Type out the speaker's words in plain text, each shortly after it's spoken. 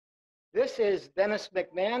This is Dennis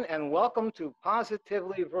McMahon, and welcome to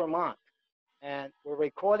Positively Vermont. And we're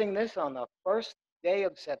recording this on the first day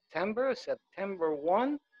of September, September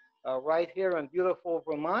 1, right here in beautiful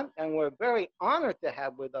Vermont. And we're very honored to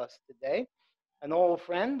have with us today an old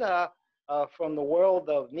friend from the world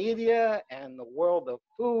of media and the world of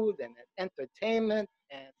food and entertainment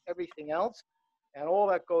and everything else, and all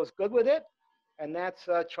that goes good with it. And that's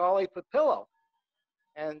Charlie Papillo.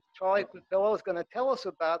 And Charlie Papillo is going to tell us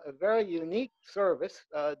about a very unique service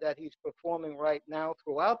that he's performing right now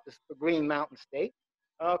throughout the Green Mountain State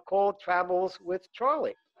called Travels with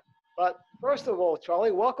Charlie. But first of all,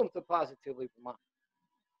 Charlie, welcome to Positively Vermont.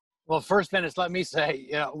 Well, first, Dennis, let me say,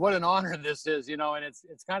 what an honor this is, and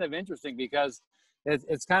it's kind of interesting because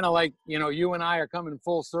it's kind of like, you and I are coming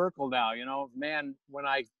full circle now, man, when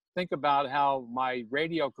I think about how my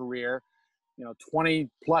radio career, 20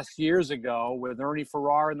 plus years ago with Ernie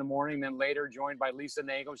Farrar in the morning, then later joined by Lisa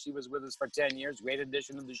Nagle. She was with us for 10 years, great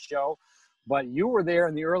addition to the show. But you were there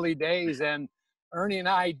in the early days, and Ernie and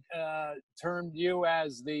I termed you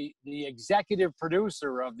as the executive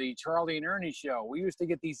producer of the Charlie and Ernie show. We used to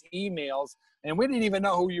get these emails, and we didn't even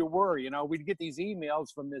know who you were. We'd get these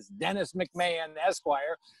emails from this Dennis McMahon,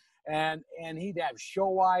 Esquire, and he'd have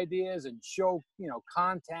show ideas and show,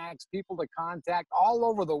 contacts, people to contact all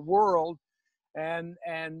over the world. And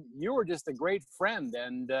you were just a great friend,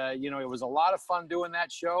 and it was a lot of fun doing that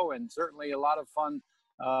show, and certainly a lot of fun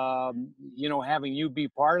having you be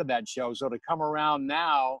part of that show. So to come around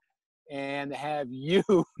now and have you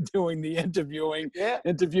doing the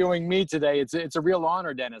interviewing me today, it's a real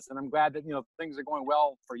honor, Dennis, and I'm glad that things are going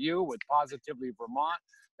well for you with Positively Vermont.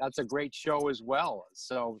 That's a great show as well.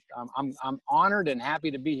 So I'm honored and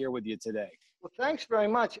happy to be here with you today. Well, thanks very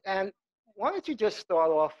much. And why don't you just start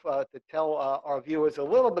off to tell our viewers a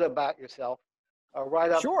little bit about yourself, right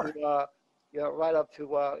up Sure. to your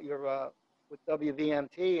with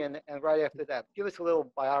WVMT, and right after that, give us a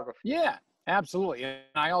little biography. Yeah, absolutely. And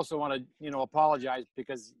I also want to apologize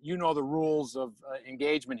because the rules of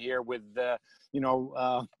engagement here with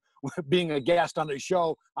being a guest on the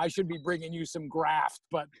show. I should be bringing you some graft,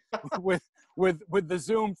 but with the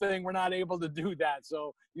Zoom thing, we're not able to do that.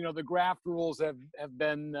 So, the graft rules have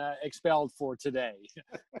been expelled for today.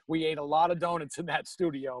 We ate a lot of donuts in that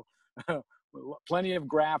studio, plenty of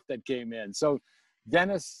graft that came in. So,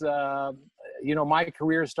 Dennis, my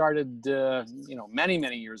career started, many,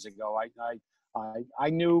 many years ago. I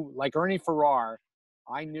knew, like Ernie Farrar,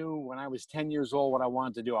 I knew when I was 10 years old what I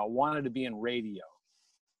wanted to do. I wanted to be in radio.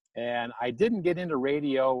 And I didn't get into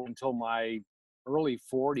radio until my early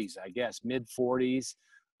 40s, I guess, mid 40s.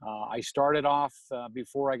 I started off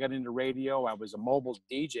before I got into radio. I was a mobile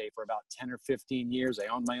DJ for about 10 or 15 years.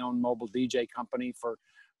 I owned my own mobile DJ company for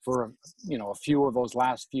a few of those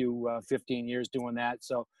last 15 years doing that.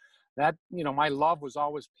 So that, my love was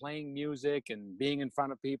always playing music and being in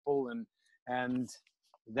front of people. And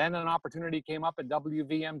then an opportunity came up at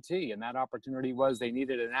WVMT, and that opportunity was they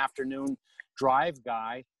needed an afternoon drive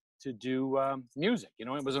guy to do music. It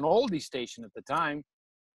was an oldie station at the time,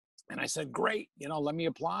 and I said, "Great, let me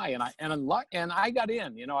apply." And I got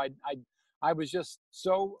in. I was just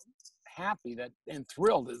so happy and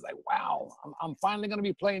thrilled. It's like, wow, I'm finally going to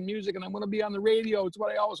be playing music, and I'm going to be on the radio. It's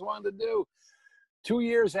what I always wanted to do. 2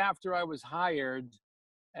 years after I was hired,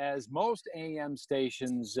 as most AM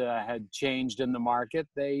stations had changed in the market,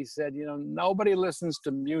 they said, nobody listens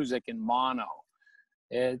to music in mono.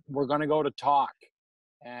 We're going to go to talk.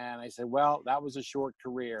 And I said, well, that was a short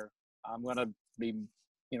career. I'm going to be,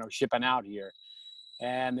 shipping out here.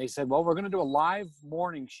 And they said, well, we're going to do a live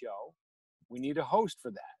morning show. We need a host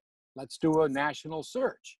for that. Let's do a national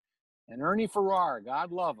search. And Ernie Farrar,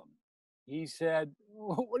 God love him, he said,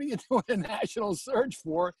 what are you doing a national search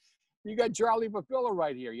for? You got Charlie Papillo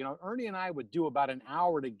right here. Ernie and I would do about an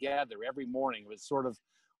hour together every morning. It was sort of,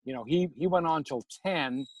 he went on till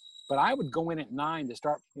 10. But I would go in at 9 to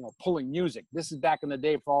start, pulling music. This is back in the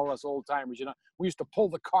day for all us old timers. We used to pull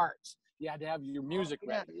the carts. You had to have your music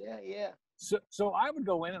ready. Yeah. So I would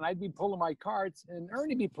go in and I'd be pulling my carts, and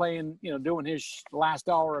Ernie be playing, doing his last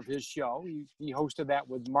hour of his show. He hosted that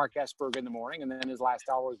with Mark Esberg in the morning, and then his last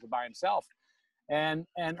hour was by himself. And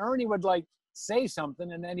Ernie would say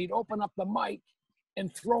something, and then he'd open up the mic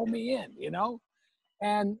and throw me in,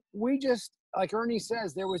 and we just, like Ernie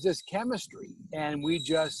says, there was this chemistry, and we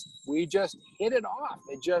just hit it off.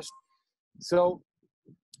 So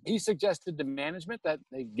he suggested to management that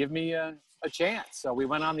they give me a chance. So we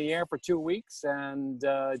went on the air for 2 weeks and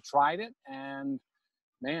tried it. And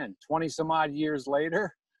man, 20 some odd years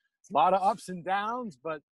later, a lot of ups and downs.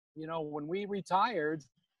 But, when we retired,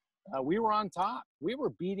 we were on top. We were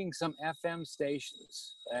beating some FM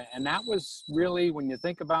stations. And that was really, when you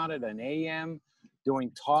think about it, an AM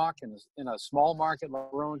doing talk in a small market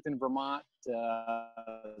like Burlington, Vermont. We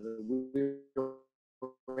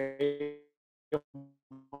were able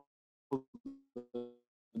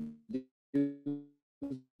to do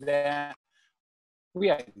that. We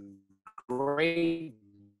had great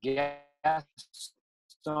guests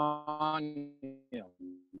on,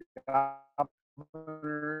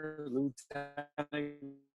 governor, lieutenant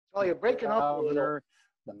Oh, you're breaking up a little. governor,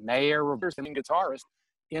 the mayor, and guitarist.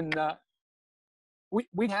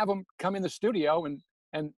 We'd have them come in the studio and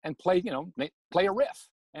play, play a riff,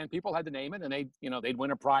 and people had to name it, and they'd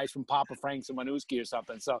win a prize from Papa Frank's and Winooski or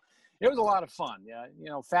something. So it was a lot of fun. Yeah,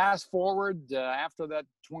 fast forward after that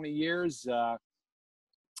 20 years.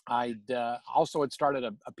 I'd also had started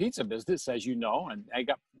a pizza business, as you know, and I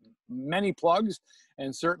got many plugs,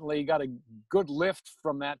 and certainly got a good lift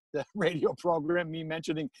from that radio program, me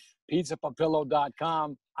mentioning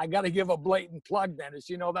pizzapapillo.com. I got to give a blatant plug, Dennis.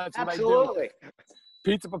 That's what Absolutely. I do.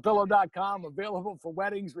 Pizzapapillo.com, available for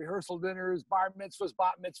weddings, rehearsal dinners, bar mitzvahs,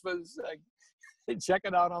 bat mitzvahs. Check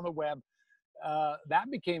it out on the web. That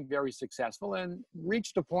became very successful and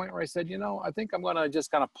reached a point where I said, I think I'm going to just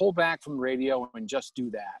kind of pull back from radio and just do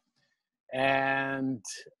that. And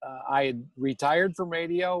I had retired from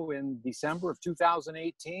radio in December of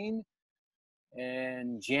 2018.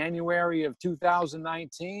 In January of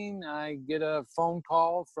 2019, I get a phone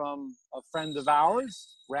call from a friend of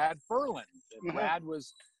ours, Brad Ferland. Brad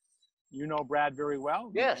was, Brad very well.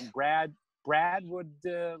 Yes. And Brad would,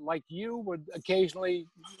 like you, would occasionally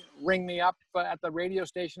ring me up at the radio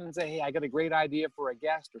station and say, hey, I got a great idea for a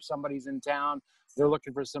guest, or somebody's in town. They're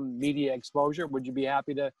looking for some media exposure. Would you be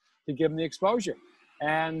happy to give them the exposure?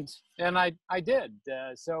 And I did.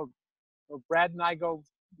 So Brad and I go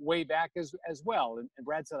way back as well. And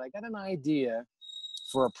Brad said, I got an idea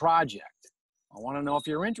for a project. I want to know if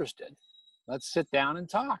you're interested. Let's sit down and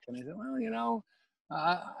talk. And I said, well,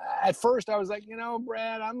 at first I was like,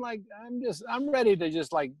 Brad, I'm ready to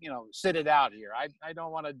just sit it out here. I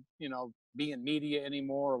don't want to, be in media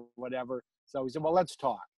anymore or whatever. So he said, well, let's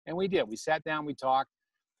talk. And we did. We sat down, we talked,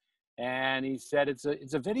 and he said, it's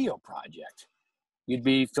a video project. You'd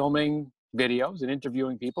be filming videos and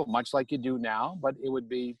interviewing people much like you do now, but it would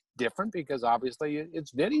be different because obviously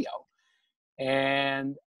it's video.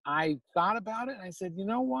 And I thought about it and I said, you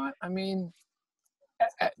know what? I mean,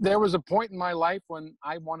 there was a point in my life when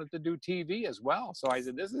I wanted to do TV as well. So I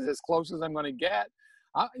said, this is as close as I'm going to get.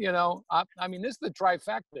 I mean, this is the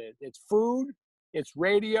trifecta. It's food, it's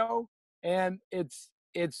radio, and it's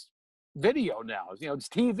video now. It's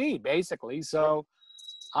TV basically. So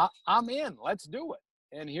I'm in. Let's do it.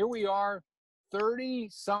 And here we are,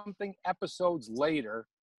 30-something episodes later.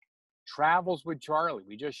 Travels with Charlie.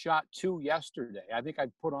 We just shot 2 yesterday. I think I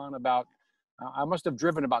put on about. I must have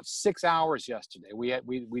driven about 6 hours yesterday.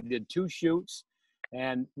 We did 2 shoots,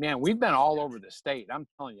 and man, we've been all over the state. I'm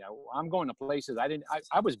telling you, I'm going to places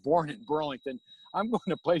I was born in Burlington. I'm going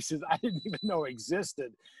to places I didn't even know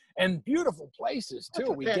existed, and beautiful places too. That's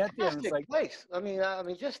a we get there, and it's like place. I mean,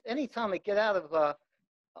 just anytime I get out of,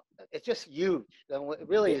 it's just huge. It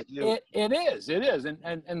really is huge. It is.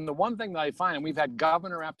 And the one thing that I find, and we've had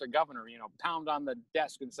governor after governor, pound on the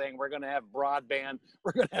desk and saying, we're going to have broadband,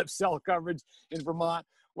 we're going to have cell coverage in Vermont.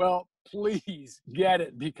 Well, please get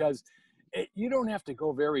it, because you don't have to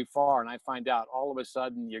go very far. And I find out all of a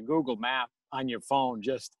sudden your Google map on your phone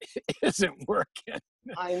just isn't working.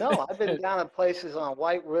 I know. I've been down at places on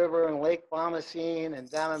White River and Lake Bomoseen and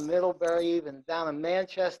down in Middlebury, even down in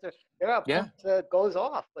Manchester. There are points that goes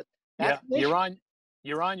off, but you're on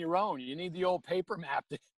your own. You need the old paper map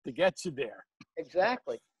to get you there.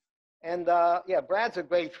 Exactly. And Brad's a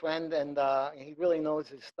great friend, and he really knows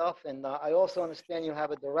his stuff. And I also understand you have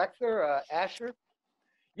a director, Asher.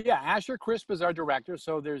 Yeah, Asher Crisp is our director.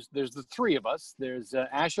 So there's the 3 of us. There's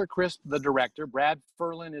Asher Crisp, the director. Brad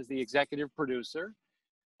Ferland is the executive producer.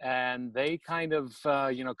 And they kind of,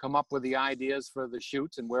 come up with the ideas for the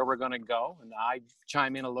shoots and where we're going to go. And I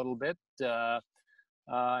chime in a little bit.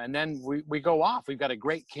 And then we go off. We've got a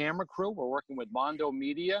great camera crew. We're working with Mondo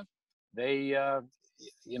Media. They,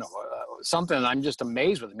 something I'm just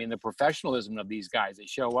amazed with. I mean, the professionalism of these guys. They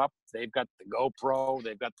show up. They've got the GoPro.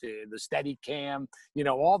 They've got the steady cam.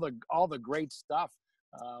 All the great stuff.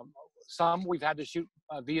 Some we've had to shoot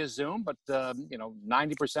via Zoom, but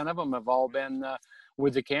 90% of them have all been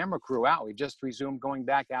with the camera crew out. We just resumed going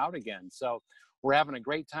back out again. So we're having a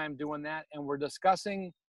great time doing that, and we're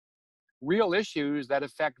discussing real issues that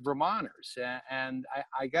affect Vermonters. And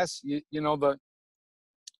I guess the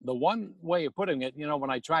the one way of putting it, when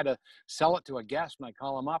I try to sell it to a guest, when I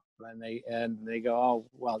call them up and they go, oh,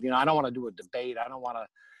 well, I don't want to do a debate. I don't want to,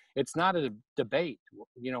 it's not a debate.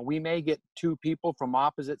 We may get two people from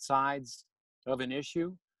opposite sides of an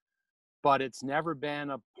issue, but it's never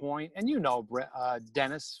been a point. And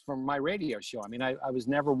Dennis, from my radio show, I mean, I was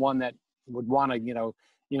never one that would want to,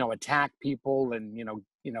 attack people and,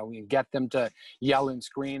 get them to yell and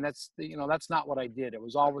scream. That's not what I did. It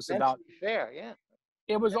was always about fair. Yeah.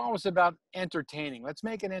 It was always about entertaining. Let's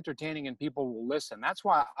make it entertaining and people will listen. That's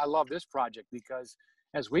why I love this project, because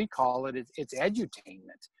as we call it, it's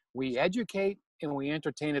edutainment. We educate and we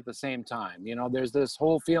entertain at the same time. There's this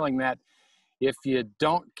whole feeling that if you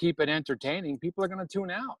don't keep it entertaining, people are going to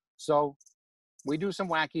tune out. So we do some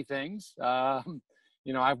wacky things.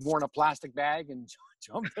 I've worn a plastic bag and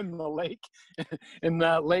jumped in the lake, in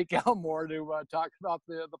Lake Elmore, to talk about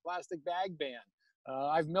the plastic bag ban.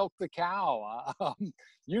 I've milked the cow,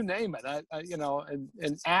 you name it.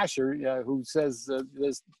 And Asher, who says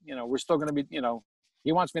this, we're still going to be,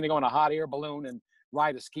 he wants me to go in a hot air balloon and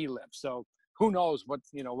ride a ski lift. So who knows what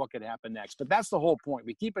could happen next. But that's the whole point.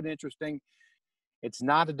 We keep it interesting. It's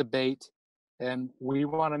not a debate. And we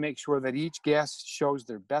want to make sure that each guest shows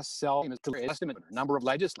their best self. A number of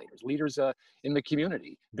legislators, leaders in the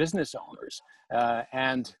community, business owners,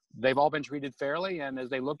 and they've all been treated fairly. And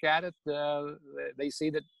as they look at it, they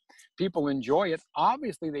see that people enjoy it.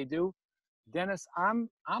 Obviously, they do. Dennis, I'm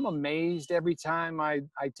amazed every time I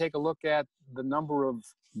take a look at the number of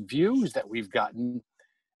views that we've gotten.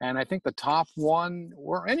 And I think the top one,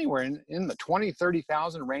 we're anywhere in the 20,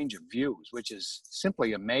 30,000 range of views, which is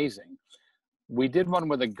simply amazing. We did one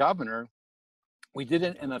with a governor. We did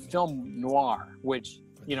it in a film noir, which,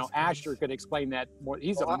 Asher could explain that more.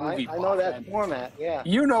 He's a movie buff. I know that format, yeah.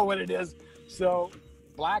 You know what it is. So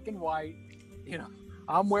black and white,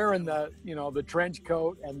 I'm wearing the trench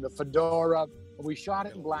coat and the fedora. We shot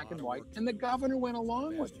it in black and white, and the governor went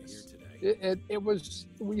along with us. It was,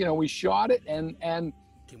 we shot it and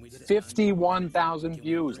 51,000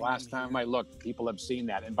 views last time I looked. People have seen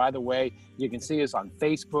that. And by the way, you can see us on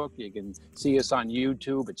Facebook. You can see us on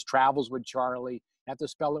YouTube. It's Travels with Charlie. You have to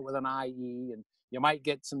spell it with an I-E. And you might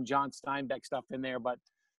get some John Steinbeck stuff in there, but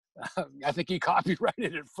I think he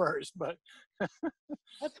copyrighted it first. But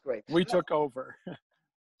that's great. We took over.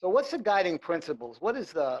 So what's the guiding principles? What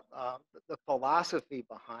is the philosophy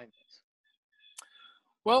behind this?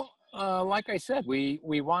 Well, like I said, we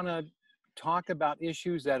want to talk about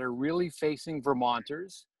issues that are really facing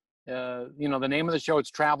Vermonters. The name of the show, it's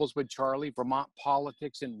Travels with Charlie, Vermont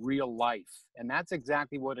Politics in Real Life. And that's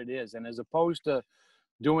exactly what it is. And as opposed to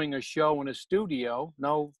doing a show in a studio,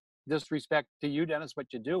 no disrespect to you, Dennis, what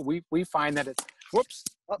you do, we find that it's,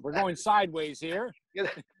 we're going sideways here.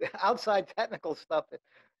 Outside technical stuff.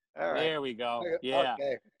 All right. There we go. Yeah.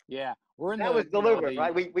 Okay. Yeah. We're in that was deliberate,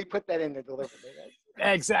 right? We put that in the deliberate.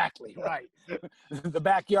 Exactly, right. The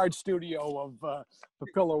backyard studio of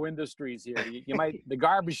Papillo Industries here. You might, the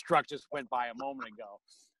garbage truck just went by a moment ago.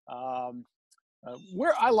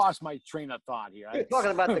 Where I lost my train of thought here. You're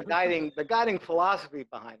talking about the guiding philosophy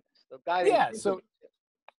behind this. The guiding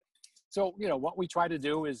So what we try to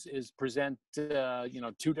do is present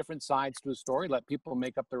two different sides to the story. Let people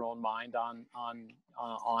make up their own mind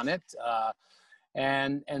on it.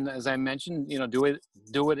 And as I mentioned, do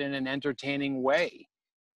it in an entertaining way.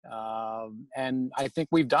 And I think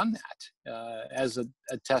we've done that, as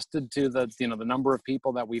attested to the number of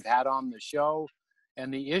people that we've had on the show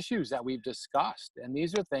and the issues that we've discussed. And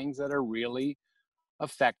these are things that are really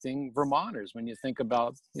affecting Vermonters. When you think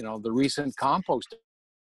about, the recent compost,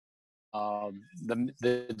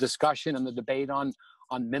 the discussion and the debate on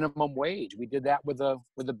minimum wage. We did that with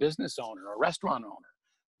a business owner, a restaurant owner.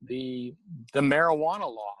 The marijuana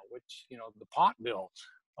law, which, the pot bill,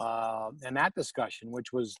 and that discussion,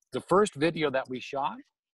 which was the first video that we shot.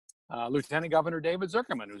 Lieutenant Governor David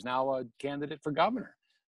Zuckerman, who's now a candidate for governor.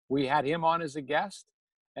 We had him on as a guest,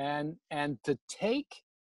 and to take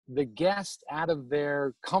the guest out of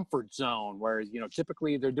their comfort zone, where,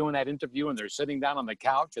 typically they're doing that interview and they're sitting down on the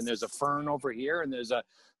couch and there's a fern over here and there's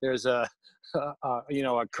a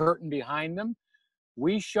curtain behind them.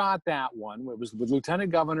 We shot that one. It was with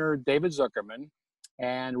Lieutenant Governor David Zuckerman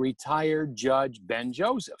and retired Judge Ben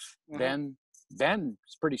Joseph. Mm-hmm. Ben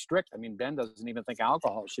is pretty strict. I mean, Ben doesn't even think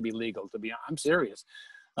alcohol should be legal. I'm serious.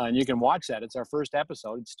 And you can watch that. It's our first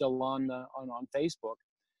episode. It's still on Facebook.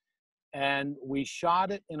 And we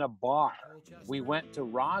shot it in a bar. We went to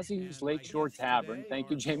Rossie's Lakeshore Tavern. Thank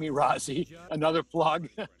you, Jamie Rossi. Another plug.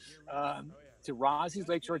 To Rossie's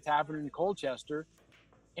Lakeshore Tavern in Colchester.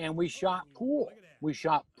 And we shot pool. We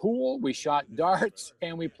shot darts,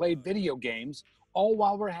 and we played video games, all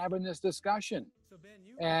while we're having this discussion.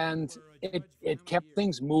 And it kept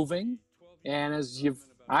things moving. And as you've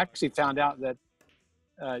actually found out that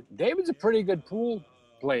David's a pretty good pool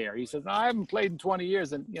player. He says, I haven't played in 20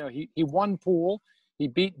 years. And, he won pool. He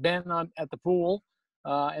beat Ben at the pool.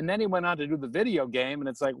 And then he went on to do the video game. And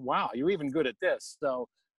it's like, wow, you're even good at this. So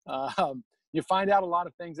you find out a lot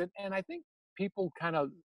of things. And I think people kind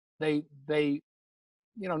of, they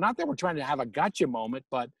not that we're trying to have a gotcha moment,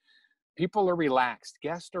 but people are relaxed.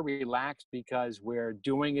 Guests are relaxed because we're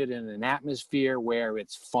doing it in an atmosphere where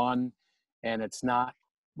it's fun and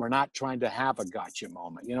we're not trying to have a gotcha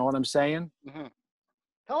moment. You know what I'm saying? Mm-hmm.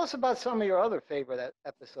 Tell us about some of your other favorite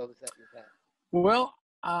episodes that you've had. Well,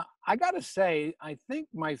 I got to say, I think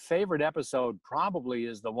my favorite episode probably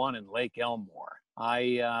is the one in Lake Elmore.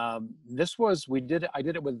 I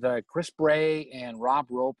did it with Chris Bray and Rob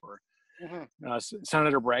Roper, mm-hmm.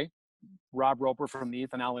 Senator Bray, Rob Roper from the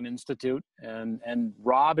Ethan Allen Institute, and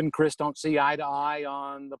Rob and Chris don't see eye to eye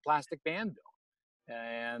on the plastic ban bill,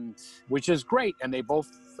 and which is great. And they both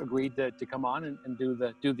agreed to come on and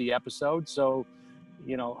do the episode. So,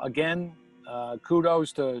 again,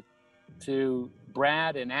 kudos to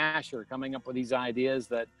Brad and Asher coming up with these ideas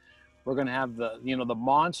that we're going to have the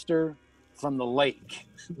monster from the lake,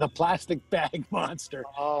 the plastic bag monster.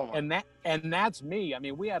 Oh, and that's me. I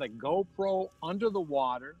mean, we had a GoPro under the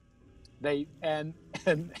water. And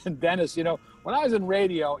Dennis, when I was in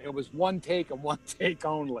radio, it was one take and one take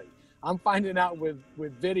only. I'm finding out with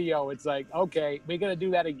video, it's like, okay, we got to do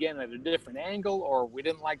that again at a different angle, or we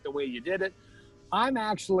didn't like the way you did it. I'm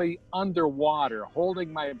actually underwater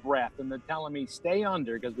holding my breath, and they're telling me stay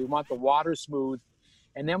under because we want the water smooth.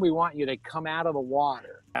 And then we want you to come out of the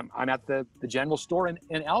water. I'm at the general store in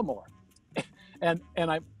Elmore. And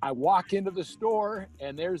I walk into the store,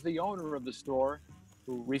 and there's the owner of the store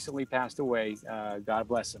who recently passed away. God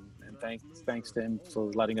bless him. And thanks to him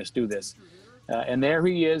for letting us do this. And there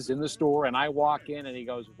he is in the store, and I walk in, and he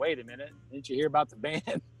goes, wait a minute, didn't you hear about the ban?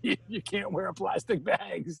 You can't wear plastic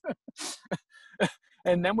bags.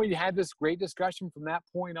 And then we had this great discussion from that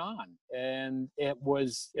point on. And it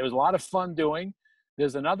was a lot of fun doing.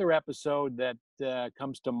 There's another episode that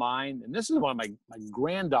comes to mind, and this is one of my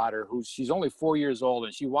granddaughter, she's only 4 years old,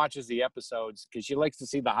 and she watches the episodes because she likes to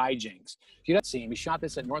see the hijinks. She doesn't see him. We shot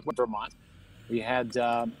this at Northwest Vermont. We had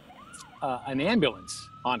an ambulance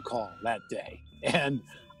on call that day, and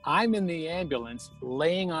I'm in the ambulance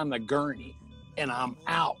laying on the gurney, and I'm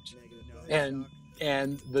out, and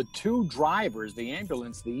the two drivers, the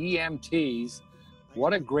ambulance, the EMTs,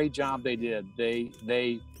 what a great job they did.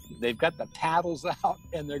 They've got the paddles out,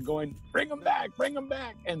 and they're going, bring them back.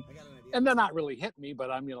 And they're not really hitting me,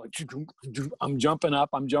 but I'm, I'm jumping up,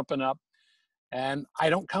 and I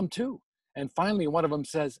don't come to. And finally, one of them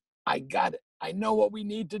says, I got it. I know what we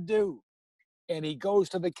need to do. And he goes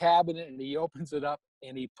to the cabinet, and he opens it up,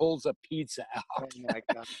 and he pulls a pizza out. Oh, my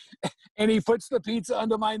God. And he puts the pizza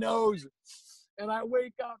under my nose. And I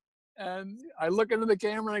wake up, and I look into the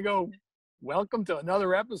camera, and I go, welcome to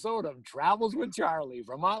another episode of Travels with Charlie,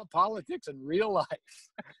 Vermont politics and real life.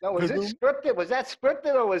 Now, was it scripted? Was that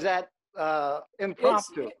scripted, or was that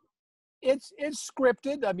impromptu? It's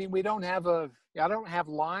scripted. I mean, I don't have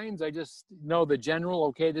lines. I just know the general,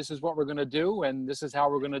 okay, this is what we're going to do, and this is how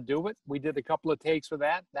we're going to do it. We did a couple of takes for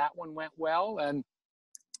that. That one went well, and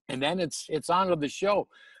then it's on to the show.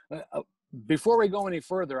 Before we go any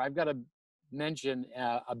further, I've got to mention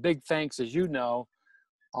a big thanks, as you know,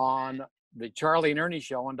 on the Charlie and Ernie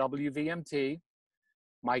show on WVMT,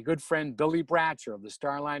 my good friend Billy Bratcher of the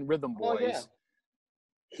Starline Rhythm Boys. Oh, yeah.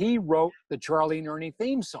 He wrote the Charlie and Ernie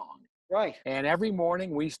theme song. Right. And every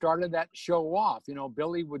morning we started that show off.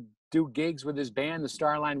 Billy would do gigs with his band, the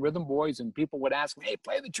Starline Rhythm Boys, and people would ask me, hey,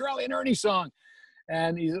 play the Charlie and Ernie song.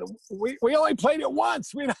 And he said, we only played it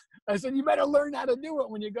once. I said, you better learn how to do it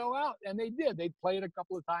when you go out. And they did. They played a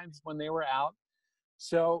couple of times when they were out.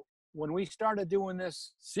 So when we started doing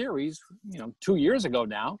this series, 2 years ago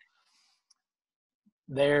now,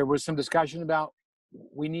 there was some discussion about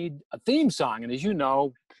we need a theme song. And as you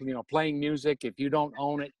know, playing music, if you don't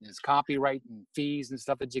own it, there's copyright and fees and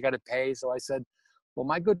stuff that you got to pay. So I said, well,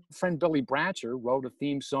 my good friend Billy Bratcher wrote a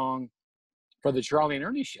theme song for the Charlie and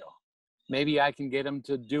Ernie show. Maybe I can get him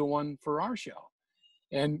to do one for our show.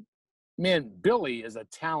 And man, Billy is a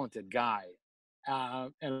talented guy.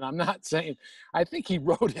 And I'm not saying, I think he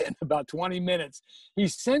wrote it in about 20 minutes. He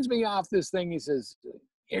sends me off this thing. He says,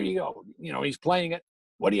 here you go. He's playing it.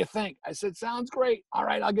 What do you think? I said, sounds great. All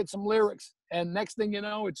right, I'll get some lyrics. And next thing you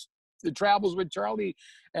know, it's the Travels with Charlie.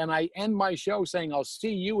 And I end my show saying, I'll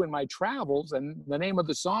see you in my travels. And the name of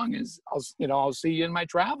the song is, I'll see you in my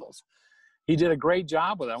travels. he did a great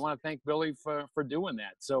job with it. I want to thank Billy for doing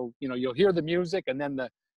that. So, you know, you'll hear the music and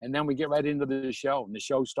then we get right into the show, and the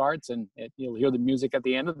show starts, and you'll hear the music at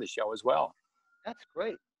the end of the show as well. That's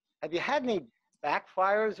great. Have you had any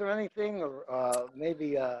backfires or anything, or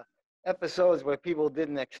maybe episodes where people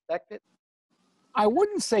didn't expect it? I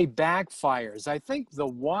wouldn't say backfires. I think the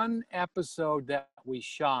one episode that we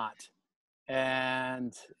shot,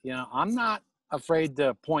 and, you know, I'm not afraid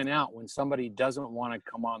to point out when somebody doesn't want to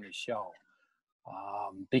come on the show,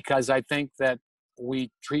 because I think that we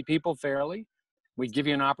treat people fairly. We give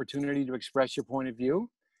you an opportunity to express your point of view.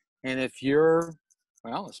 And if you're,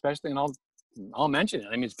 well, especially, and I'll mention it.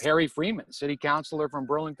 I mean, it's Perry Freeman, city councilor from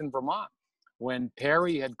Burlington, Vermont. When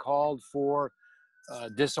Perry had called for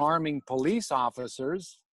disarming police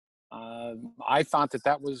officers, I thought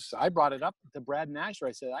that was, I brought it up to Brad Nasher.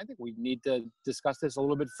 I said, I think we need to discuss this a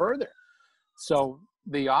little bit further. So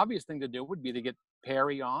the obvious thing to do would be to get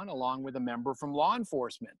Perry on along with a member from law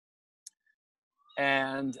enforcement.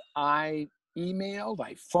 And I emailed,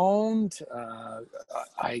 I phoned,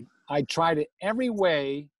 I tried it every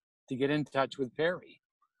way to get in touch with Perry,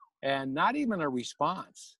 and not even a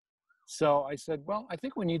response. So I said, well, I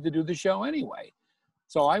think we need to do the show anyway.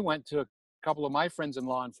 So I went to a couple of my friends in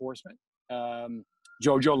law enforcement,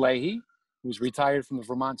 Jojo Leahy, who's retired from the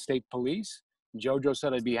Vermont State Police. Jojo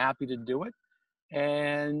said I'd be happy to do it.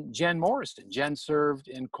 And Jen Morrison. Jen served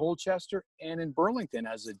in Colchester and in Burlington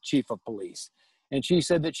as a chief of police. And she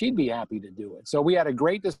said that she'd be happy to do it. So we had a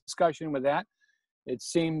great discussion with that. It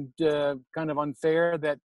seemed kind of unfair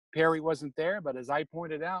that Perry wasn't there, but as I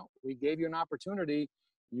pointed out, we gave you an opportunity.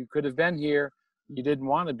 You could have been here. You didn't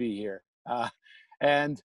want to be here.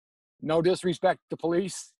 And no disrespect to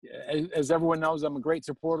police. As everyone knows, I'm a great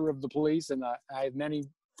supporter of the police, and I have many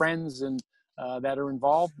friends and that are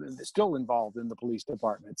involved, still involved in the police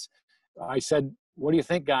departments. I said, what do you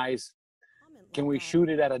think, guys? Can we shoot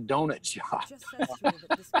it at a donut shop?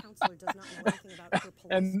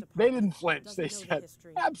 And they didn't flinch. They said,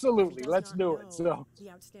 absolutely, let's do it. So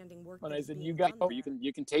when I said, you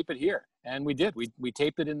can tape it here. And we did. We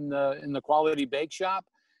taped it in the Quality Bake Shop.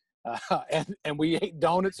 And we ate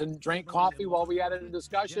donuts and drank coffee while we had a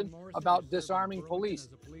discussion about disarming police.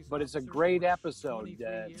 But it's a great episode.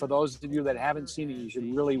 For those of you that haven't seen it, you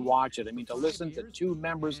should really watch it. I mean, to listen to two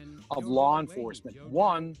members of law enforcement.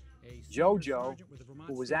 One, Jojo,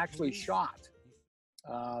 who was actually shot.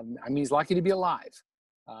 I mean, he's lucky to be alive.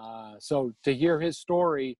 So to hear his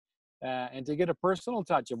story and to get a personal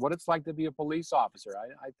touch of what it's like to be a police officer,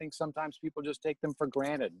 I think sometimes people just take them for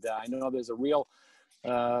granted. I know there's a real...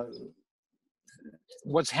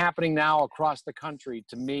 what's happening now across the country,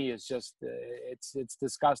 to me, is just it's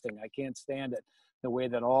disgusting. I can't stand it, the way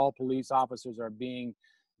that all police officers are being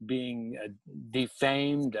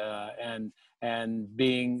defamed and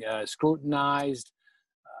being scrutinized.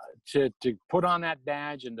 To put on that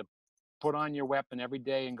badge and to put on your weapon every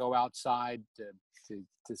day and go outside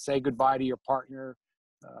to say goodbye to your partner,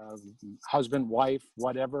 husband, wife,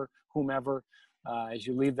 whatever, whomever, as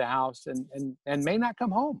you leave the house and may not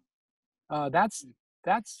come home. That's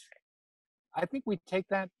I think we take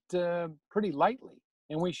that pretty lightly,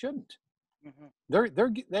 and we shouldn't. Mm-hmm.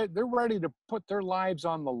 They're ready to put their lives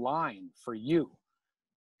on the line for you.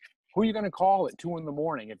 Who are you going to call at 2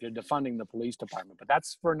 a.m. if you're defunding the police department? But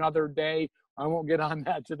that's for another day. I won't get on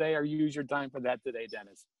that today, or use your time for that today,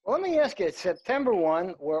 Dennis. Well, let me ask you, it's September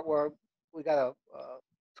 1, we got a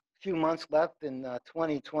few months left in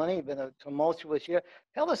 2020, been a tumultuous year.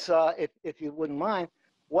 Tell us, if you wouldn't mind,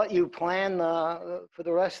 what you plan for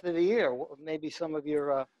the rest of the year, maybe some of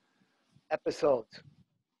your episodes.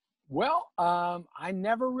 Well, I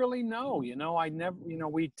never really know.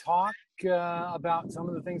 We talk about some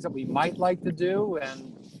of the things that we might like to do,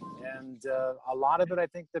 and a lot of it, I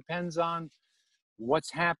think, depends on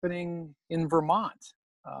what's happening in Vermont.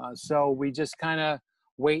 So we just kind of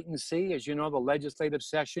wait and see. As you know, the legislative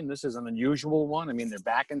session, this is an unusual one. I mean, they're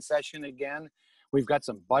back in session again. We've got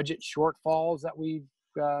some budget shortfalls that we've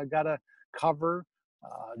got to cover.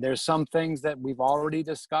 There's some things that we've already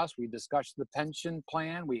discussed. We discussed the pension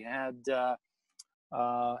plan. We had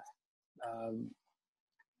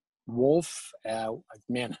Wolf.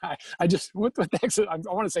 Man, I just, what the heck? I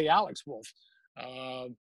want to say Alex Wolf.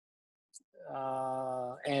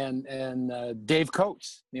 And Dave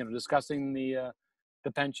Coates, discussing the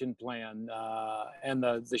pension plan and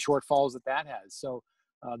the shortfalls that has. So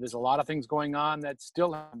there's a lot of things going on that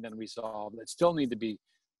still haven't been resolved, that still need to be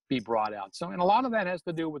brought out. So, and a lot of that has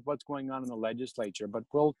to do with what's going on in the legislature. But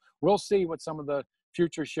we'll see what some of the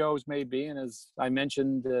future shows may be. And as I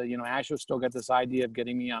mentioned, Asher still got this idea of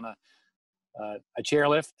getting me on a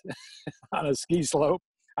chairlift on a ski slope.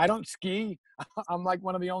 I don't ski. I'm like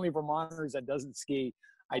one of the only Vermonters that doesn't ski.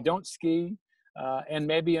 I don't ski, and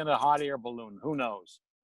maybe in a hot air balloon. Who knows?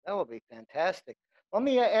 That would be fantastic. Let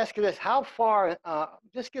me ask you this: how far?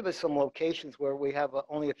 Just give us some locations where we have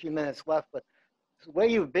only a few minutes left, but where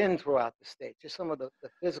you've been throughout the state, just some of the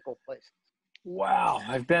physical places. Wow,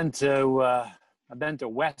 I've been to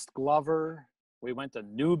West Glover. We went to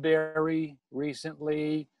Newberry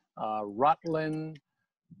recently, Rutland.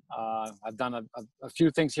 I've done a few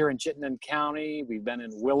things here in Chittenden County. We've been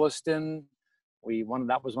in Williston.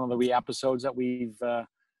 That was one of the wee episodes that we've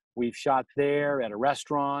shot there at a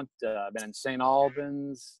restaurant. I've been in St.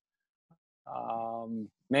 Albans.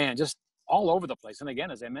 Man, just all over the place. And again,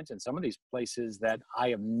 as I mentioned, some of these places that I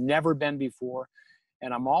have never been before.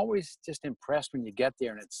 And I'm always just impressed when you get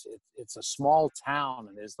there, and it's a small town,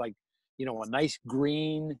 and there's like, you know, a nice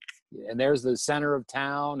green, and there's the center of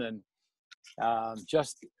town, and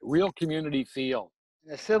just real community feel.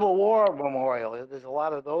 The Civil War Memorial, there's a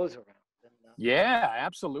lot of those around. And, Yeah,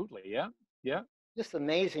 absolutely. Yeah, yeah, just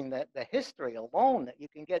amazing that the history alone that you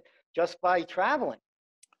can get just by traveling.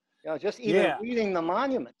 You know, just even yeah, reading the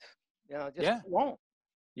monuments. You know, just yeah, alone.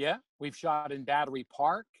 yeah. We've shot in Battery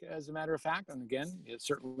Park, as a matter of fact, and again, it's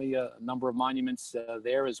certainly a number of monuments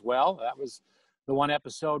there as well. That was the one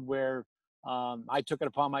episode where I took it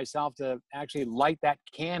upon myself to actually light that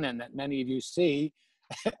cannon that many of you see,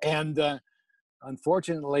 and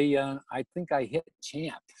unfortunately, I think I hit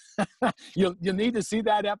Champ. You'll need to see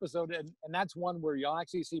that episode, and that's one where you'll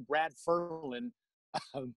actually see Brad Ferlin,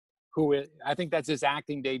 I think that's his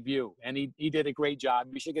acting debut, and he did a great job.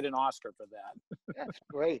 You should get an Oscar for that. That's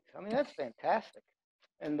great. I mean, that's fantastic.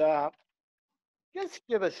 And just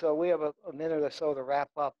give us, we have a minute or so to wrap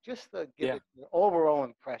up, just to give Yeah. it your overall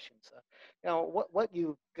impressions. You know, what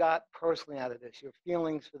you got personally out of this, your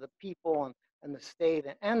feelings for the people and the state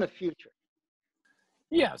and the future.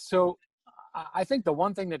 Yeah. So I think the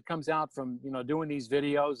one thing that comes out from, you know, doing these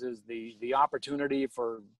videos is the opportunity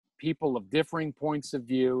for people of differing points of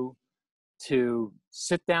view to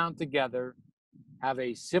sit down together, have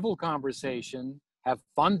a civil conversation, have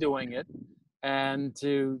fun doing it, and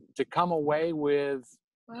to come away with,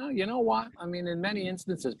 well, you know what? I mean, in many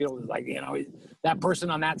instances, people are like, you know, that person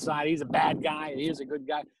on that side, he's a bad guy, he's a good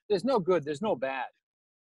guy. There's no good, there's no bad.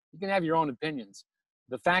 You can have your own opinions.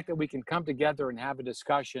 The fact that we can come together and have a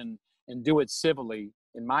discussion and do it civilly,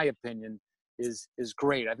 in my opinion, is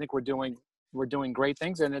great. I think we're doing great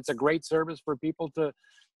things, and it's a great service for people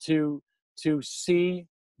to see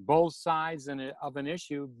both sides of an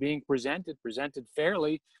issue being presented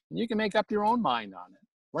fairly, and you can make up your own mind on it.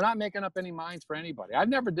 We're not making up any minds for anybody. I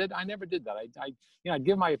never did that. I'd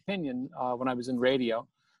give my opinion when I was in radio.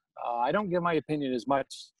 I don't give my opinion as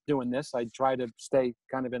much doing this. I try to stay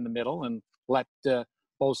kind of in the middle and let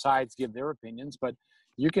both sides give their opinions, but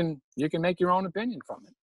you can make your own opinion from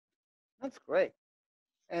it. That's great.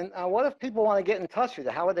 And what if people want to get in touch with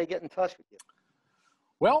you? How would they get in touch with you?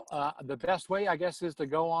 Well, the best way, I guess, is to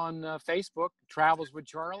go on Facebook, Travels with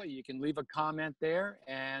Charlie. You can leave a comment there,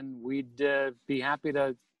 and we'd be happy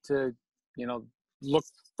to you know, look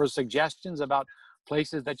for suggestions about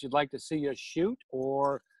places that you'd like to see us shoot,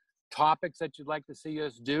 or topics that you'd like to see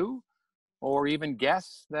us do, or even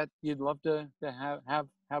guests that you'd love to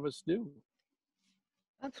have us do.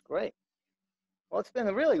 That's great. Well, it's been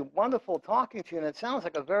really wonderful talking to you, and it sounds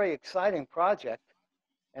like a very exciting project.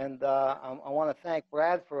 And I want to thank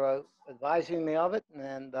Brad for advising me of it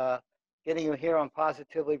and getting you here on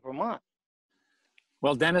Positively Vermont.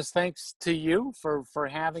 Well, Dennis, thanks to you for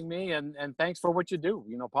having me, and thanks for what you do.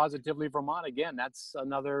 You know, Positively Vermont, again, that's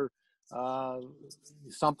another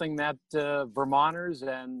something that Vermonters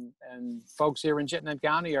and folks here in Chittenden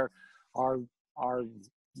County are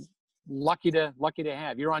lucky to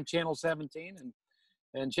have. You're on Channel 17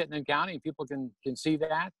 and Chittenden County, people can see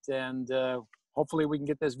that, and hopefully we can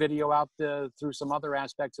get this video out through some other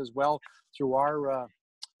aspects as well, through our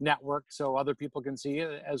network, so other people can see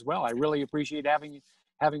it as well. I really appreciate having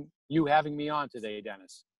me on today,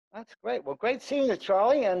 Dennis. That's great. Well, great seeing you,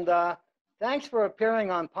 Charlie, and thanks for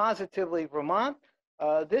appearing on Positively Vermont.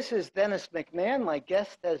 This is Dennis McMahon. My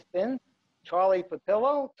guest has been Charlie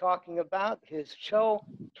Papillo, talking about his show,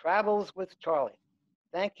 Travels with Charlie.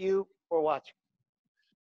 Thank you for watching.